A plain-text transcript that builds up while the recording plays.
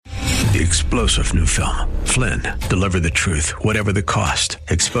the explosive new film, Flynn, Deliver the Truth, Whatever the Cost,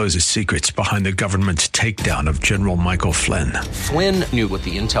 exposes secrets behind the government's takedown of General Michael Flynn. Flynn knew what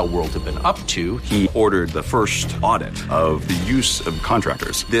the intel world had been up to. He ordered the first audit of the use of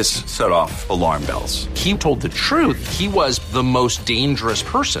contractors. This set off alarm bells. He told the truth. He was the most dangerous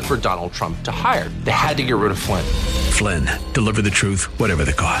person for Donald Trump to hire. They had to get rid of Flynn. Flynn, Deliver the Truth, Whatever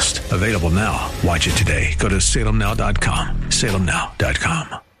the Cost. Available now. Watch it today. Go to salemnow.com.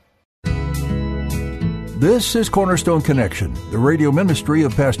 salemnow.com. This is Cornerstone Connection, the radio ministry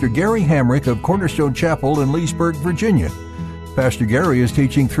of Pastor Gary Hamrick of Cornerstone Chapel in Leesburg, Virginia. Pastor Gary is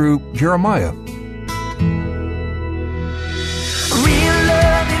teaching through Jeremiah. Real love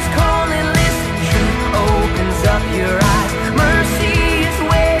is calling, listen, truth opens up your eyes. Mercy is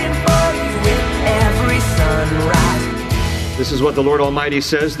waiting for you with every sunrise. This is what the Lord Almighty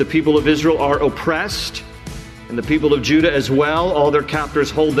says: the people of Israel are oppressed, and the people of Judah as well. All their captors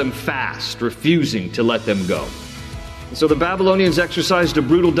hold them fast, refusing to let them go. And so the Babylonians exercised a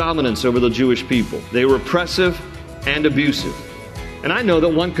brutal dominance over the Jewish people. They were oppressive and abusive. And I know that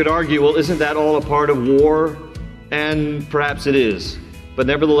one could argue, well, isn't that all a part of war? And perhaps it is. But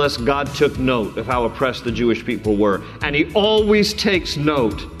nevertheless, God took note of how oppressed the Jewish people were. And He always takes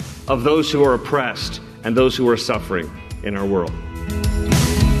note of those who are oppressed and those who are suffering in our world.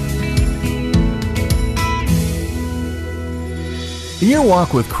 In your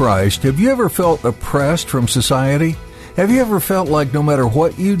walk with Christ, have you ever felt oppressed from society? Have you ever felt like no matter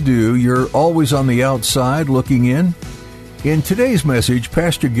what you do, you're always on the outside looking in? In today's message,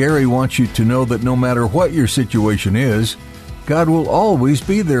 Pastor Gary wants you to know that no matter what your situation is, God will always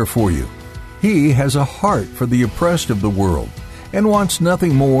be there for you. He has a heart for the oppressed of the world and wants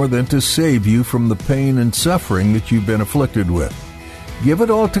nothing more than to save you from the pain and suffering that you've been afflicted with. Give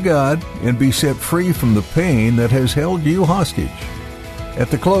it all to God and be set free from the pain that has held you hostage. At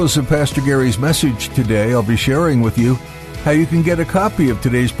the close of Pastor Gary's message today, I'll be sharing with you how you can get a copy of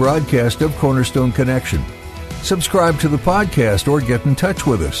today's broadcast of Cornerstone Connection. Subscribe to the podcast or get in touch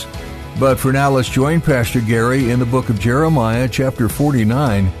with us. But for now, let's join Pastor Gary in the book of Jeremiah, chapter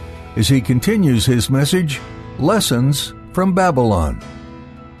 49, as he continues his message, Lessons from Babylon.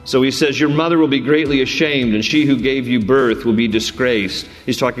 So he says, your mother will be greatly ashamed, and she who gave you birth will be disgraced.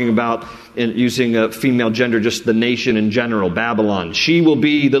 He's talking about, using a female gender, just the nation in general, Babylon. She will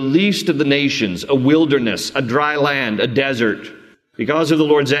be the least of the nations, a wilderness, a dry land, a desert. Because of the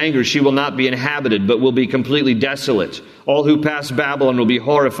Lord's anger, she will not be inhabited, but will be completely desolate. All who pass Babylon will be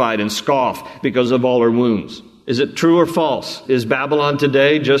horrified and scoff because of all her wounds. Is it true or false? Is Babylon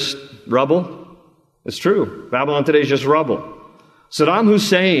today just rubble? It's true. Babylon today is just rubble. Saddam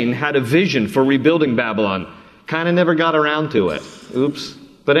Hussein had a vision for rebuilding Babylon. Kind of never got around to it. Oops.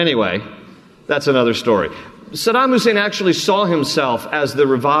 But anyway, that's another story. Saddam Hussein actually saw himself as the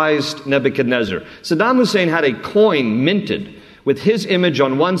revised Nebuchadnezzar. Saddam Hussein had a coin minted with his image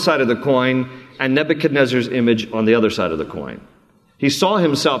on one side of the coin and Nebuchadnezzar's image on the other side of the coin. He saw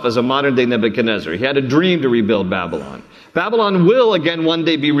himself as a modern-day Nebuchadnezzar. He had a dream to rebuild Babylon. Babylon will again one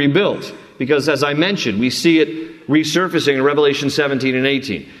day be rebuilt because, as I mentioned, we see it resurfacing in Revelation 17 and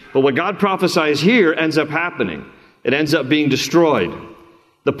 18. But what God prophesies here ends up happening. It ends up being destroyed.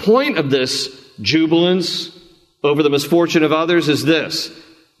 The point of this jubilance over the misfortune of others is this: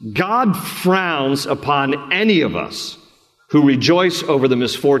 God frowns upon any of us who rejoice over the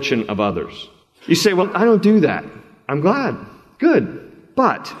misfortune of others. You say, well, I don't do that. I'm glad. Good.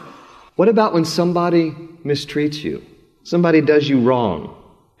 But what about when somebody mistreats you? Somebody does you wrong.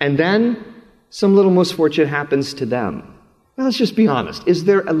 And then some little misfortune happens to them. Now, let's just be honest. Is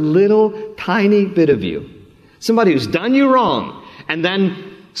there a little tiny bit of you, somebody who's done you wrong, and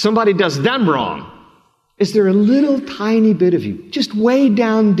then somebody does them wrong? Is there a little tiny bit of you, just way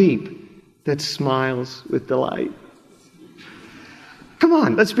down deep, that smiles with delight? Come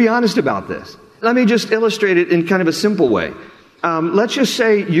on, let's be honest about this. Let me just illustrate it in kind of a simple way. Let's just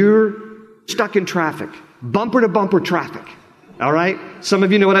say you're stuck in traffic, bumper-to-bumper traffic, all right? Some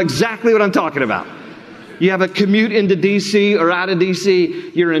of you know exactly what I'm talking about. You have a commute into D.C. or out of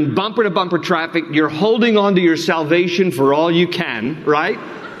D.C., you're in bumper-to-bumper traffic, you're holding on to your salvation for all you can, right?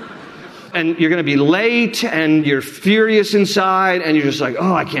 And you're going to be late, and you're furious inside, and you're just like,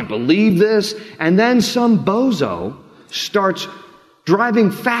 oh, I can't believe this. And then some bozo starts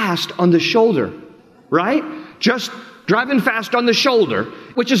driving fast on the shoulder, right? Just driving fast on the shoulder,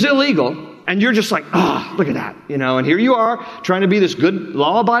 which is illegal. And you're just like, look at that, and here you are trying to be this good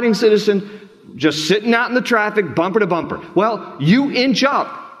law-abiding citizen, just sitting out in the traffic, bumper to bumper. Well, you inch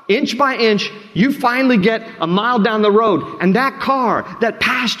up, inch by inch, you finally get a mile down the road, and that car that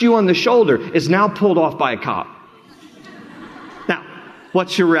passed you on the shoulder is now pulled off by a cop. Now,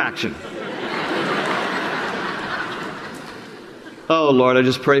 What's your reaction? Oh, Lord, I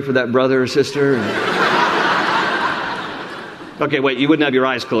just pray for that brother or sister. Okay, wait, you wouldn't have your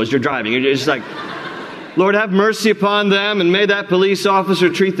eyes closed. You're driving. You're just like, Lord, have mercy upon them, and may that police officer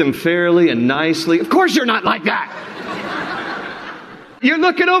treat them fairly and nicely. Of course you're not like that. You're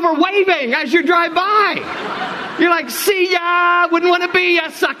looking over waving as you drive by. You're like, see ya, wouldn't want to be ya,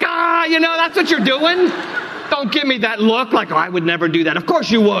 sucker. You know, that's what you're doing. Don't give me that look like, oh, I would never do that. Of course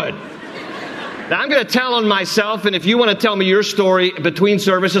you would. Now, I'm going to tell on myself, and if you want to tell me your story between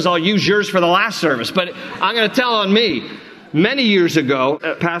services, I'll use yours for the last service. But I'm going to tell on me. Many years ago,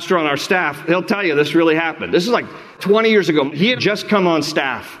 a pastor on our staff, he'll tell you this really happened. This is like 20 years ago. He had just come on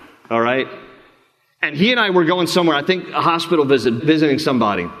staff, all right? And he and I were going somewhere, I think a hospital visit, visiting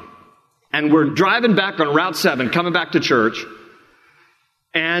somebody. And we're driving back on Route 7, coming back to church.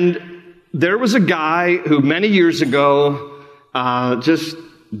 And there was a guy who many years ago just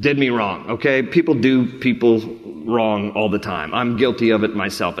did me wrong, okay? People do people wrong all the time. I'm guilty of it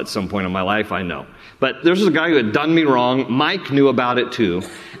myself at some point in my life, I know. But there's a guy who had done me wrong. Mike knew about it too.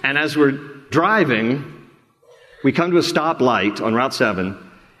 And as we're driving, we come to a stoplight on Route 7,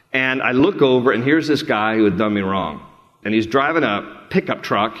 and I look over, and here's this guy who had done me wrong. And he's driving a pickup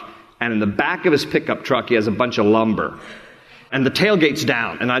truck, and in the back of his pickup truck, he has a bunch of lumber. And the tailgate's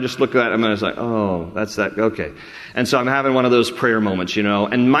down. And I just look at him, and I was like, oh, that's that, okay. And so I'm having one of those prayer moments, you know.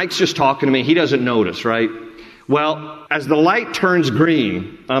 And Mike's just talking to me. He doesn't notice, right? Well, as the light turns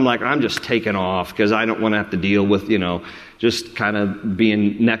green, I'm like, I'm just taking off because I don't want to have to deal with, you know, just kind of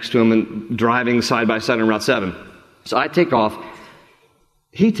being next to him and driving side by side on Route 7. So I take off.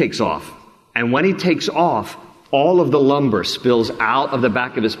 He takes off. And when he takes off, all of the lumber spills out of the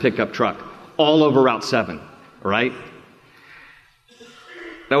back of his pickup truck all over Route 7, right?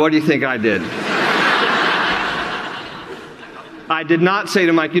 Now, what do you think I did? I did not say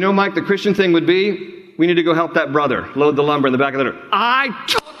to Mike, you know, Mike, the Christian thing would be, we need to go help that brother load the lumber in the back of the truck. I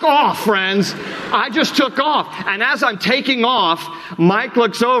took off, friends. I just took off. And as I'm taking off, Mike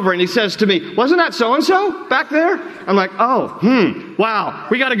looks over and he says to me, wasn't that so-and-so back there? I'm like, oh, wow,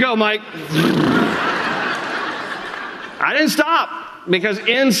 we got to go, Mike. I didn't stop because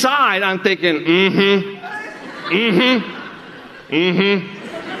inside I'm thinking,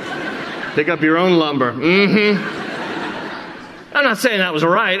 pick up your own lumber, I'm not saying that was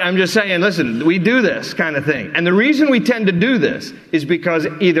right. I'm just saying, listen, we do this kind of thing. And the reason we tend to do this is because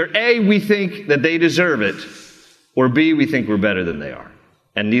either A, we think that they deserve it, or B, we think we're better than they are.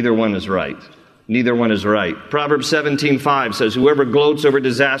 And neither one is right. Neither one is right. Proverbs 17:5 says, whoever gloats over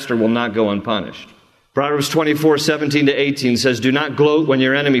disaster will not go unpunished. Proverbs 24:17-18 says, do not gloat when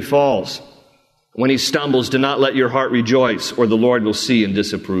your enemy falls. When he stumbles, do not let your heart rejoice, or the Lord will see and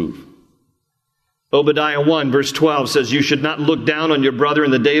disapprove. Obadiah 1 verse 12 says, you should not look down on your brother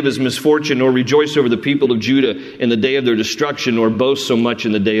in the day of his misfortune, nor rejoice over the people of Judah in the day of their destruction, nor boast so much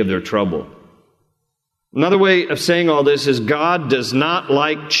in the day of their trouble. Another way of saying all this is God does not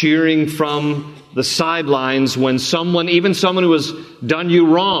like cheering from the sidelines when someone, even someone who has done you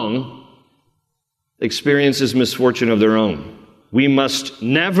wrong, experiences misfortune of their own. We must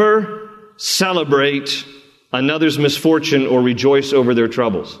never celebrate another's misfortune or rejoice over their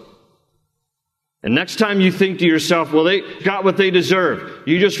troubles. And next time you think to yourself, well, they got what they deserve,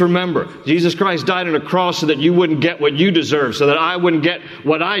 you just remember, Jesus Christ died on a cross so that you wouldn't get what you deserve, so that I wouldn't get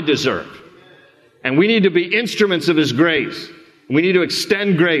what I deserve. And we need to be instruments of His grace. We need to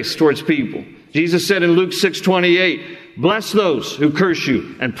extend grace towards people. Jesus said in Luke 6:28, bless those who curse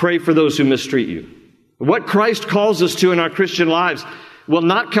you and pray for those who mistreat you. What Christ calls us to in our Christian lives will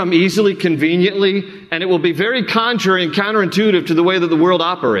not come easily, conveniently, and it will be very contrary and counterintuitive to the way that the world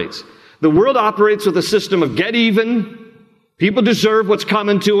operates. The world operates with a system of get even, people deserve what's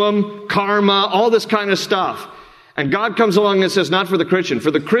coming to them, karma, all this kind of stuff. And God comes along and says, not for the Christian.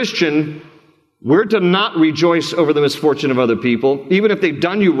 For the Christian, we're to not rejoice over the misfortune of other people. Even if they've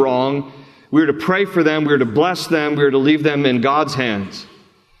done you wrong, we're to pray for them, we're to bless them, we're to leave them in God's hands.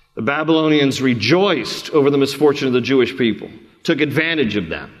 The Babylonians rejoiced over the misfortune of the Jewish people, took advantage of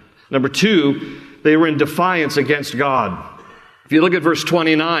them. Number two, they were in defiance against God. If you look at verse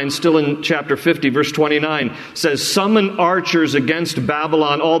 29, still in chapter 50, verse 29 says, summon archers against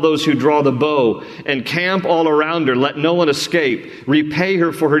Babylon, all those who draw the bow, and camp all around her. Let no one escape. Repay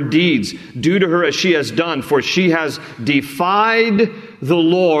her for her deeds. Do to her as she has done, for she has defied the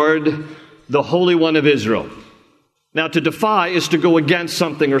Lord, the Holy One of Israel. Now, to defy is to go against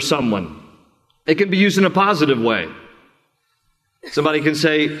something or someone. It can be used in a positive way. Somebody can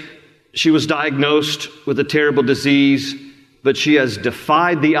say, she was diagnosed with a terrible disease, but she has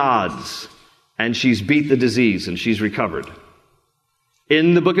defied the odds, and she's beat the disease, and she's recovered.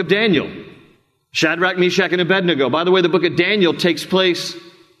 in the book of Daniel. Shadrach, Meshach, and Abednego. By the way, the book of Daniel takes place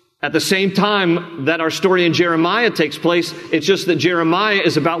at the same time that our story in Jeremiah takes place. It's just that Jeremiah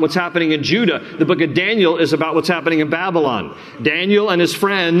is about what's happening in Judah. The book of Daniel is about what's happening in Babylon. Daniel and his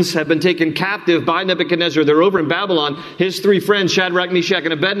friends have been taken captive by Nebuchadnezzar. They're over in Babylon. His three friends, Shadrach, Meshach,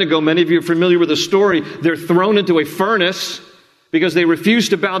 and Abednego, many of you are familiar with the story. They're thrown into a furnace because they refused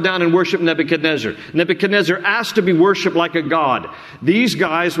to bow down and worship Nebuchadnezzar. Nebuchadnezzar asked to be worshipped like a god. These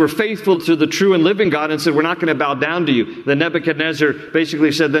guys were faithful to the true and living God and said, we're not going to bow down to you. Then Nebuchadnezzar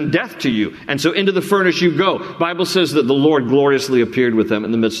basically said, then death to you. And so into the furnace you go. The Bible says that the Lord gloriously appeared with them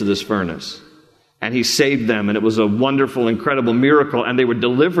in the midst of this furnace. And he saved them, and it was a wonderful, incredible miracle. And they were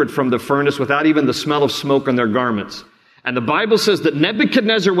delivered from the furnace without even the smell of smoke on their garments. And the Bible says that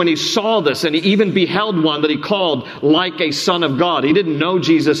Nebuchadnezzar, when he saw this, and he even beheld one that he called like a son of God. He didn't know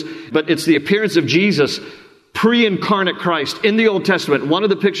Jesus, but it's the appearance of Jesus, pre-incarnate Christ in the Old Testament. One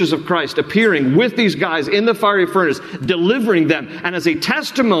of the pictures of Christ appearing with these guys in the fiery furnace, delivering them. And as a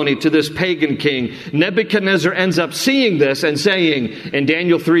testimony to this pagan king, Nebuchadnezzar ends up seeing this and saying in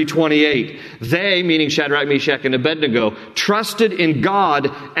Daniel 3:28, they, meaning Shadrach, Meshach, and Abednego, trusted in God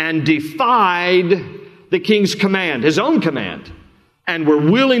and defied the king's command, his own command, and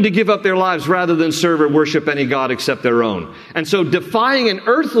were willing to give up their lives rather than serve or worship any god except their own. And so defying an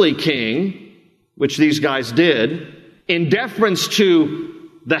earthly king, which these guys did, in deference to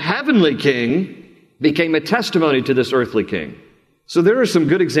the heavenly king, became a testimony to this earthly king. So there are some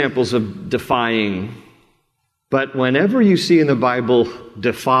good examples of defying, but whenever you see in the Bible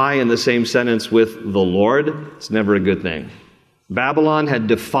defy in the same sentence with the Lord, it's never a good thing. Babylon had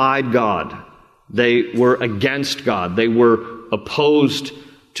defied God. They were against God. They were opposed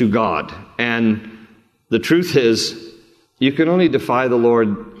to God. And the truth is, you can only defy the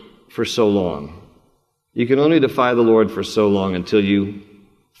Lord for so long. You can only defy the Lord for so long until you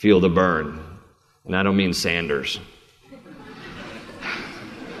feel the burn. And I don't mean Sanders.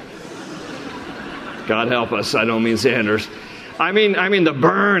 God help us, I don't mean Sanders. I mean the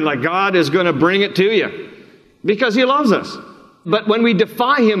burn, like God is going to bring it to you because He loves us. But when we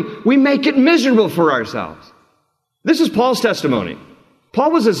defy Him, we make it miserable for ourselves. This is Paul's testimony.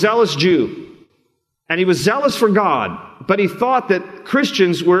 Paul was a zealous Jew, and he was zealous for God, but he thought that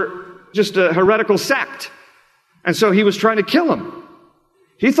Christians were just a heretical sect. And so he was trying to kill them.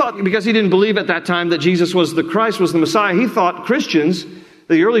 He thought, because he didn't believe at that time that Jesus was the Christ, was the Messiah, he thought Christians,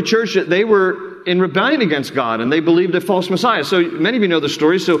 the early church, that they were in rebellion against God, and they believed a false Messiah. So many of you know the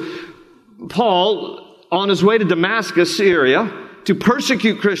story. So Paul, on his way to Damascus, Syria, to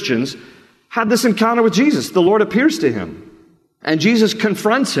persecute Christians, had this encounter with Jesus. The Lord appears to him, and Jesus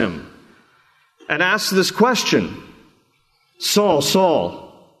confronts him and asks this question. Saul,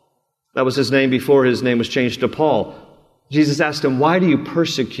 Saul, that was his name before his name was changed to Paul. Jesus asked him, why do you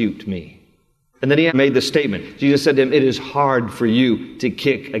persecute me? And then he made this statement. Jesus said to him, it is hard for you to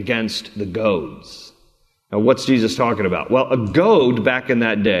kick against the goads. Now, what's Jesus talking about? Well, a goad back in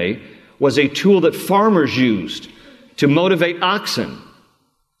that day was a tool that farmers used to motivate oxen.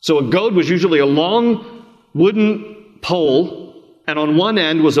 So a goad was usually a long wooden pole, and on one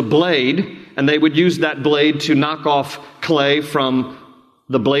end was a blade, and they would use that blade to knock off clay from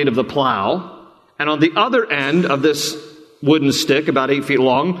the blade of the plow. And on the other end of this wooden stick, about 8 feet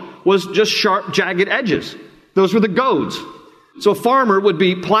long, was just sharp, jagged edges. Those were the goads. So a farmer would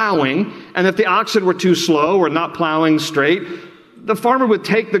be plowing, and if the oxen were too slow or not plowing straight, the farmer would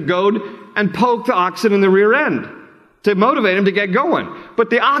take the goad and poke the oxen in the rear end to motivate him to get going. But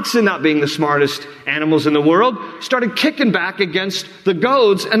the oxen, not being the smartest animals in the world, started kicking back against the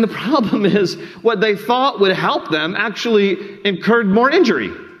goads, and the problem is what they thought would help them actually incurred more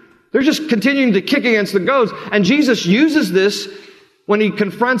injury. They're just continuing to kick against the goads, and Jesus uses this when he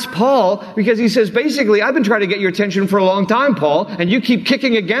confronts Paul, because he says, basically, I've been trying to get your attention for a long time, Paul, and you keep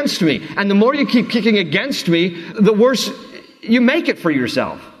kicking against me. And the more you keep kicking against me, the worse you make it for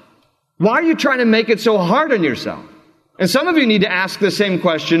yourself. Why are you trying to make it so hard on yourself? And some of you need to ask the same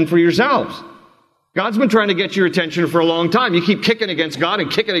question for yourselves. God's been trying to get your attention for a long time. You keep kicking against God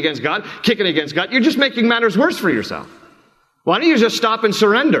and kicking against God, kicking against God. You're just making matters worse for yourself. Why don't you just stop and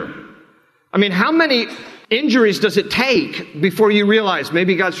surrender? I mean, how many injuries does it take before you realize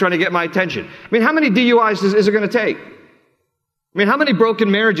maybe God's trying to get my attention? I mean, how many DUIs is it going to take? I mean, how many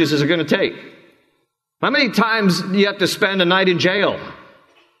broken marriages is it going to take? How many times do you have to spend a night in jail?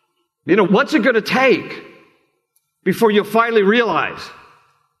 You know, what's it going to take before you finally realize,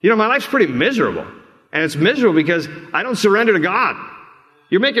 you know, my life's pretty miserable. And it's miserable because I don't surrender to God.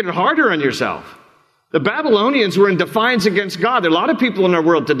 You're making it harder on yourself. The Babylonians were in defiance against God. There are a lot of people in our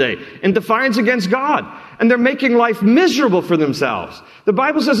world today in defiance against God. and they're making life miserable for themselves. The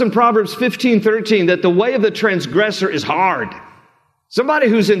Bible says in Proverbs 15:13 that the way of the transgressor is hard. Somebody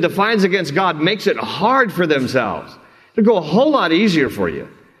who's in defiance against God makes it hard for themselves. It'll go a whole lot easier for you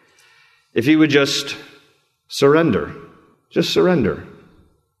if you would just surrender. Just surrender.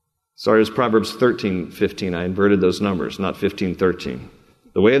 Sorry, it was Proverbs 13:15. I inverted those numbers, not 15:13.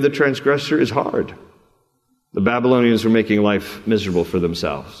 The way of the transgressor is hard. The Babylonians were making life miserable for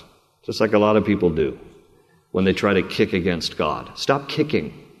themselves, just like a lot of people do when they try to kick against God. Stop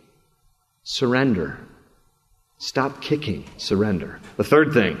kicking. Surrender. Stop kicking. Surrender. The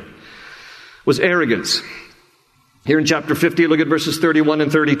third thing was arrogance. Here in chapter 50, look at verses 31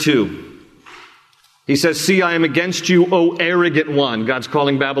 and 32. He says, "See, I am against you, O arrogant one." God's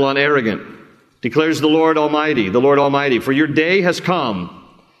calling Babylon arrogant. Declares the Lord Almighty, "For your day has come,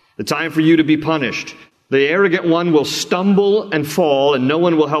 the time for you to be punished. The arrogant one will stumble and fall, and no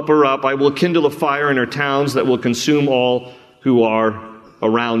one will help her up. I will kindle a fire in her towns that will consume all who are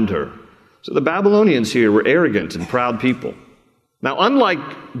around her." So the Babylonians here were arrogant and proud people. Now, unlike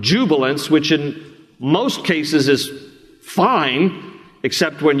jubilance, which in most cases is fine,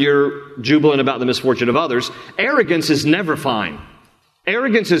 except when you're jubilant about the misfortune of others, arrogance is never fine.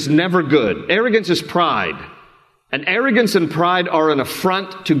 Arrogance is never good. Arrogance is pride. And arrogance and pride are an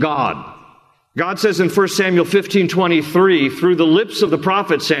affront to God. God says in 1 Samuel 15:23, through the lips of the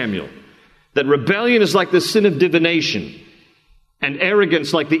prophet Samuel, that rebellion is like the sin of divination, and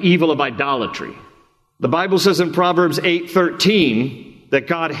arrogance like the evil of idolatry. The Bible says in Proverbs 8:13 that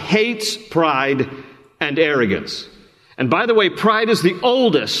God hates pride and arrogance. And by the way, pride is the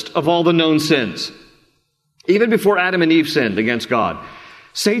oldest of all the known sins. Even before Adam and Eve sinned against God,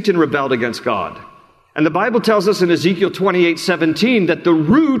 Satan rebelled against God. And the Bible tells us in Ezekiel 28:17 that the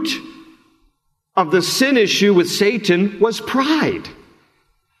root of the sin issue with Satan was pride.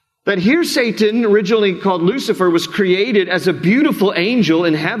 That here Satan, originally called Lucifer, was created as a beautiful angel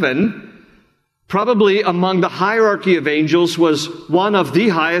in heaven. Probably among the hierarchy of angels was one of the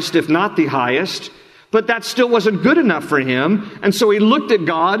highest, if not the highest. But that still wasn't good enough for him. And so he looked at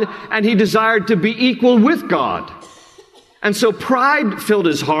God and he desired to be equal with God. And so pride filled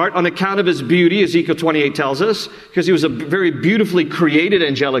his heart on account of his beauty, Ezekiel 28 tells us, because he was a very beautifully created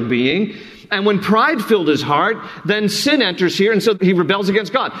angelic being. And when pride filled his heart, then sin enters here, and so he rebels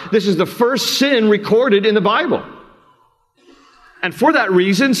against God. This is the first sin recorded in the Bible. And for that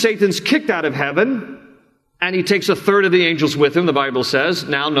reason, Satan's kicked out of heaven, and he takes a third of the angels with him, the Bible says,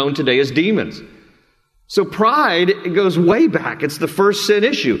 now known today as demons. So pride goes way back. It's the first sin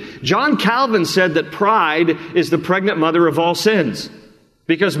issue. John Calvin said that pride is the pregnant mother of all sins.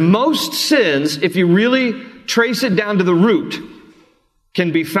 Because most sins, if you really trace it down to the root,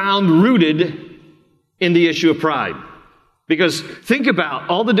 can be found rooted in the issue of pride. Because think about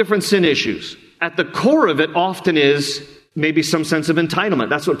all the different sin issues. At the core of it often is maybe some sense of entitlement.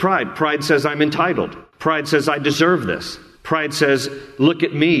 That's what pride says, I'm entitled. Pride says, I deserve this. Pride says, look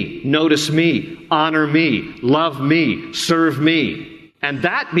at me, notice me, honor me, love me, serve me. And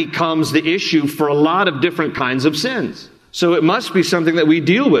that becomes the issue for a lot of different kinds of sins. So it must be something that we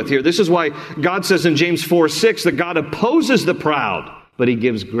deal with here. This is why God says in James 4:6 that God opposes the proud, but he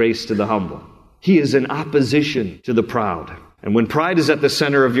gives grace to the humble. He is in opposition to the proud. And when pride is at the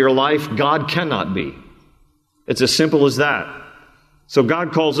center of your life, God cannot be. It's as simple as that. So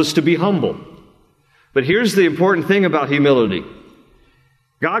God calls us to be humble. But here's the important thing about humility.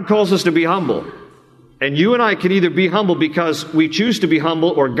 God calls us to be humble. And you and I can either be humble because we choose to be humble,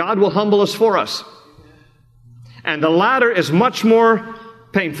 or God will humble us for us. And the latter is much more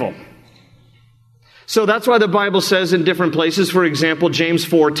painful. So that's why the Bible says in different places, for example, James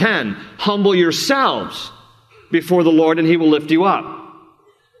 4:10, humble yourselves before the Lord and he will lift you up.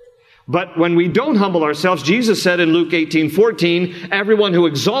 But when we don't humble ourselves, Jesus said in Luke 18:14, everyone who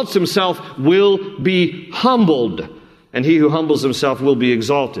exalts himself will be humbled, and he who humbles himself will be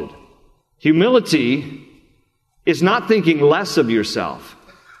exalted. Humility is not thinking less of yourself.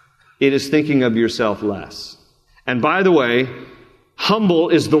 It is thinking of yourself less. And by the way, humble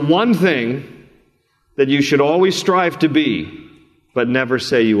is the one thing that you should always strive to be, but never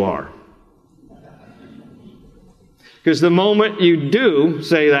say you are. Because the moment you do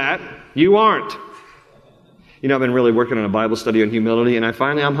say that, you aren't. You know, I've been really working on a Bible study on humility, and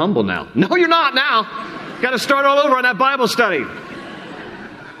I'm humble now. No, you're not now. Got to start all over on that Bible study.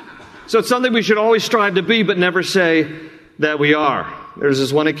 So it's something we should always strive to be, but never say that we are. There's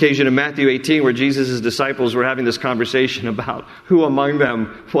this one occasion in Matthew 18 where Jesus' disciples were having this conversation about who among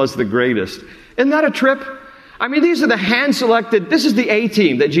them was the greatest. Isn't that a trip? I mean, these are the hand-selected, this is the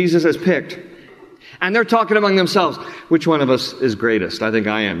A-team that Jesus has picked. And they're talking among themselves, which one of us is greatest? I think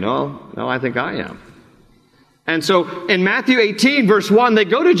I am. No, I think I am. And so in Matthew 18, verse 1, they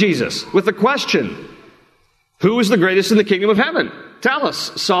go to Jesus with the question, who is the greatest in the kingdom of heaven? Tell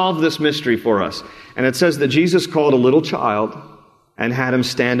us, solve this mystery for us. And it says that Jesus called a little child and had him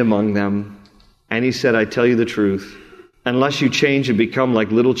stand among them. And he said, I tell you the truth, unless you change and become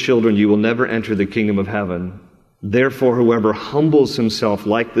like little children, you will never enter the kingdom of heaven. Therefore, whoever humbles himself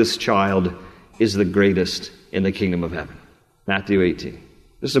like this child is the greatest in the kingdom of heaven. Matthew 18.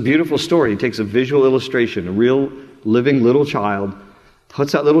 This is a beautiful story. He takes a visual illustration, a real living little child,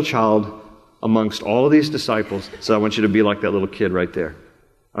 puts that little child amongst all of these disciples. So I want you to be like that little kid right there.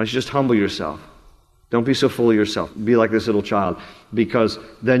 I want you to just humble yourself. Don't be so full of yourself. Be like this little child, because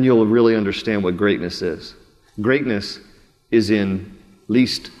then you'll really understand what greatness is. Greatness is in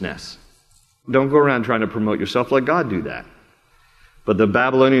leastness. Don't go around trying to promote yourself. Let God do that. But the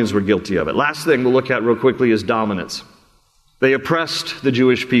Babylonians were guilty of it. Last thing we'll look at real quickly is dominance. They oppressed the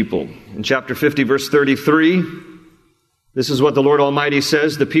Jewish people. In chapter 50, verse 33, this is what the Lord Almighty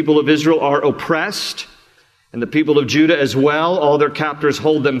says, the people of Israel are oppressed, and the people of Judah as well. All their captors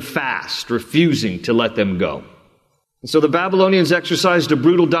hold them fast, refusing to let them go. And so the Babylonians exercised a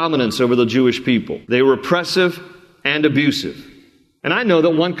brutal dominance over the Jewish people. They were oppressive and abusive. And I know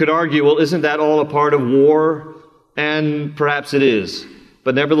that one could argue, well, isn't that all a part of war? And perhaps it is.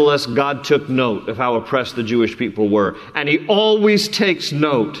 But nevertheless, God took note of how oppressed the Jewish people were. And He always takes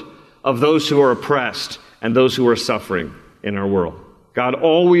note of those who are oppressed and those who are suffering in our world. God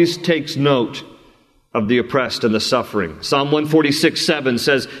always takes note of the oppressed and the suffering. Psalm 146:7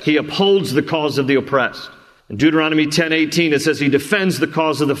 says He upholds the cause of the oppressed. In Deuteronomy 10:18 it says He defends the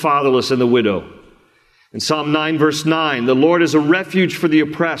cause of the fatherless and the widow. In Psalm 9 verse 9, the Lord is a refuge for the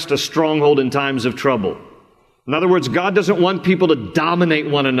oppressed, a stronghold in times of trouble. In other words, God doesn't want people to dominate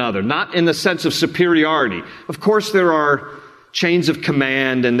one another, not in the sense of superiority. Of course, there are chains of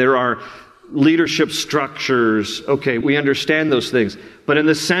command and there are leadership structures. Okay, we understand those things. But in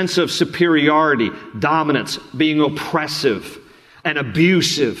the sense of superiority, dominance, being oppressive and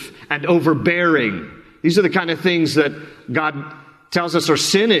abusive and overbearing, these are the kind of things that God tells us are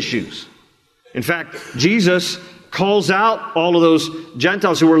sin issues. In fact, Jesus calls out all of those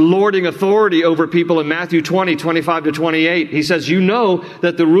Gentiles who were lording authority over people in Matthew 20, 25 to 28. He says, you know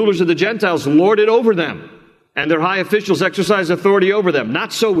that the rulers of the Gentiles lord it over them, and their high officials exercise authority over them.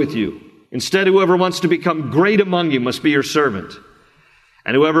 Not so with you. Instead, whoever wants to become great among you must be your servant,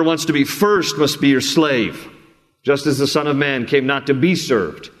 and whoever wants to be first must be your slave, just as the Son of Man came not to be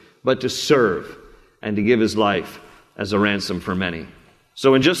served, but to serve, and to give His life as a ransom for many.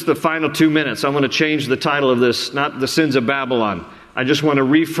 So in just the final 2 minutes, I want to change the title of this, not the sins of Babylon. I just want to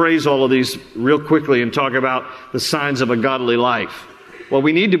rephrase all of these real quickly and talk about the signs of a godly life. What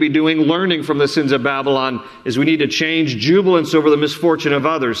we need to be doing, learning from the sins of Babylon, is we need to change jubilance over the misfortune of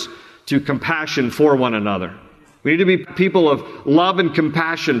others to compassion for one another. We need to be people of love and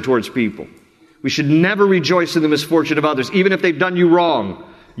compassion towards people. We should never rejoice in the misfortune of others, even if they've done you wrong.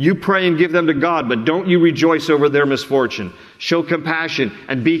 You pray and give them to God, but don't you rejoice over their misfortune. Show compassion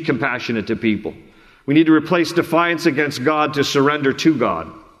and be compassionate to people. We need to replace defiance against God to surrender to God.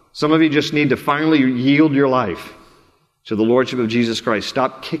 Some of you just need to finally yield your life to the Lordship of Jesus Christ.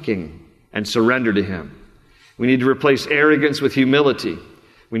 Stop kicking and surrender to Him. We need to replace arrogance with humility.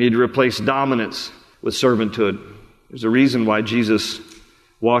 We need to replace dominance with servanthood. There's a reason why Jesus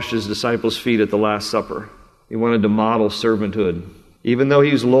washed His disciples' feet at the Last Supper. He wanted to model servanthood. Even though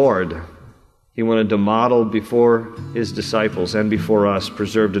He's Lord, He wanted to model before His disciples and before us,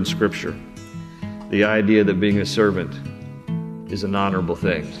 preserved in Scripture, the idea that being a servant is an honorable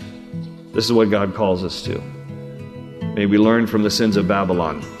thing. This is what God calls us to. May we learn from the sins of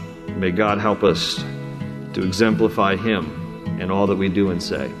Babylon. May God help us to exemplify Him in all that we do and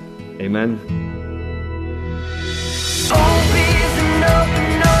say. Amen. Hope is an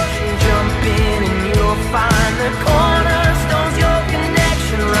open ocean, jump in and you'll find the cornerstone's your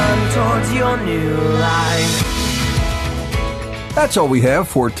connection, run towards your new life. That's all we have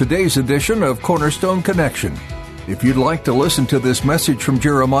for today's edition of Cornerstone Connection. If you'd like to listen to this message from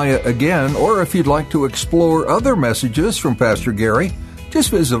Jeremiah again, or if you'd like to explore other messages from Pastor Gary,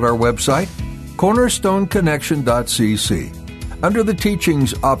 just visit our website, cornerstoneconnection.cc. Under the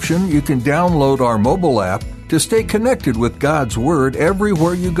Teachings option, you can download our mobile app to stay connected with God's Word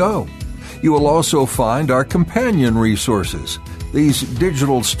everywhere you go. You will also find our companion resources. These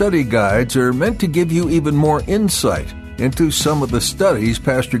digital study guides are meant to give you even more insight into some of the studies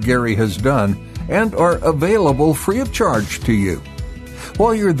Pastor Gary has done and are available free of charge to you.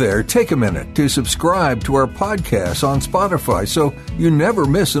 While you're there, take a minute to subscribe to our podcast on Spotify so you never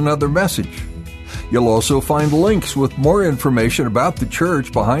miss another message. You'll also find links with more information about the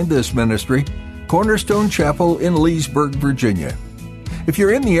church behind this ministry, Cornerstone Chapel in Leesburg, Virginia. If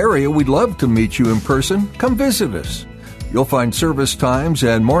you're in the area, we'd love to meet you in person. Come visit us. You'll find service times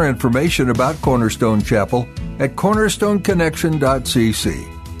and more information about Cornerstone Chapel at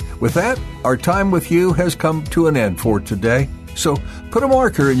cornerstoneconnection.cc. With that, our time with you has come to an end for today. So put a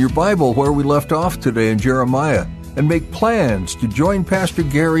marker in your Bible where we left off today in Jeremiah and make plans to join Pastor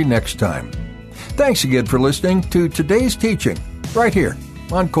Gary next time. Thanks again for listening to today's teaching right here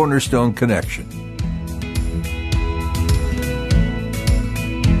on Cornerstone Connection.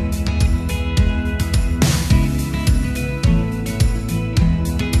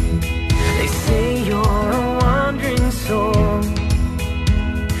 They say you're a wandering soul,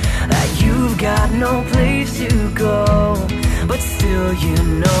 that you've got no place to go, but still you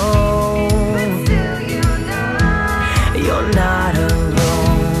know, you're not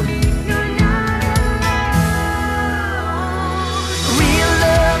alone. Real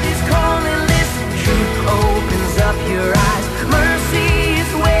love is calling, listen, truth opens up your eyes. Mercy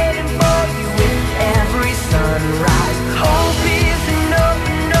is waiting for you with every sunrise. Hope is an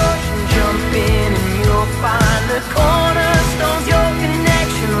open ocean, jump in and you'll find the cornerstones, your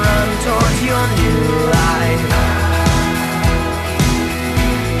connection, run towards your new life.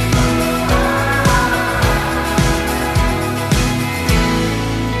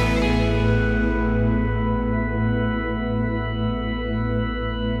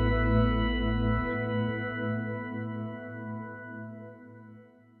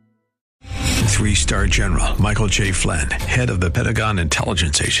 3-star General Michael J. Flynn, head of the Pentagon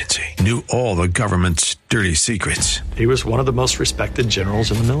Intelligence Agency, knew all the government's dirty secrets. He was one of the most respected generals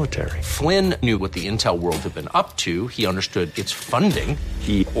in the military. Flynn knew what the intel world had been up to. He understood its funding.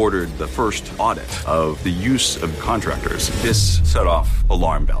 He ordered the first audit of the use of contractors. This set off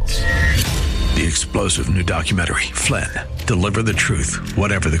alarm bells. The explosive new documentary, Flynn, Deliver the Truth,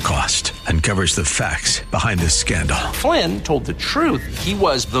 Whatever the Cost, uncovers the facts behind this scandal. Flynn told the truth. He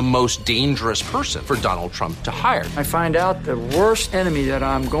was the most dangerous person for Donald Trump to hire. I find out the worst enemy that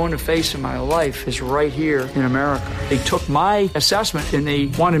I'm going to face in my life is right here in America. They took my assessment and they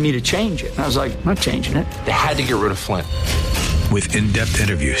wanted me to change it. And I was like, I'm not changing it. They had to get rid of Flynn. With in-depth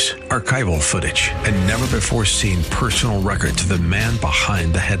interviews, archival footage, and never-before-seen personal records of the man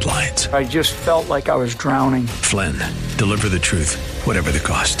behind the headlines. I just felt like I was drowning. Flynn, Deliver the Truth, Whatever the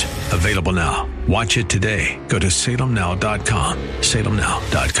Cost. Available now. Watch it today. Go to salemnow.com.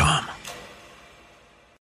 salemnow.com.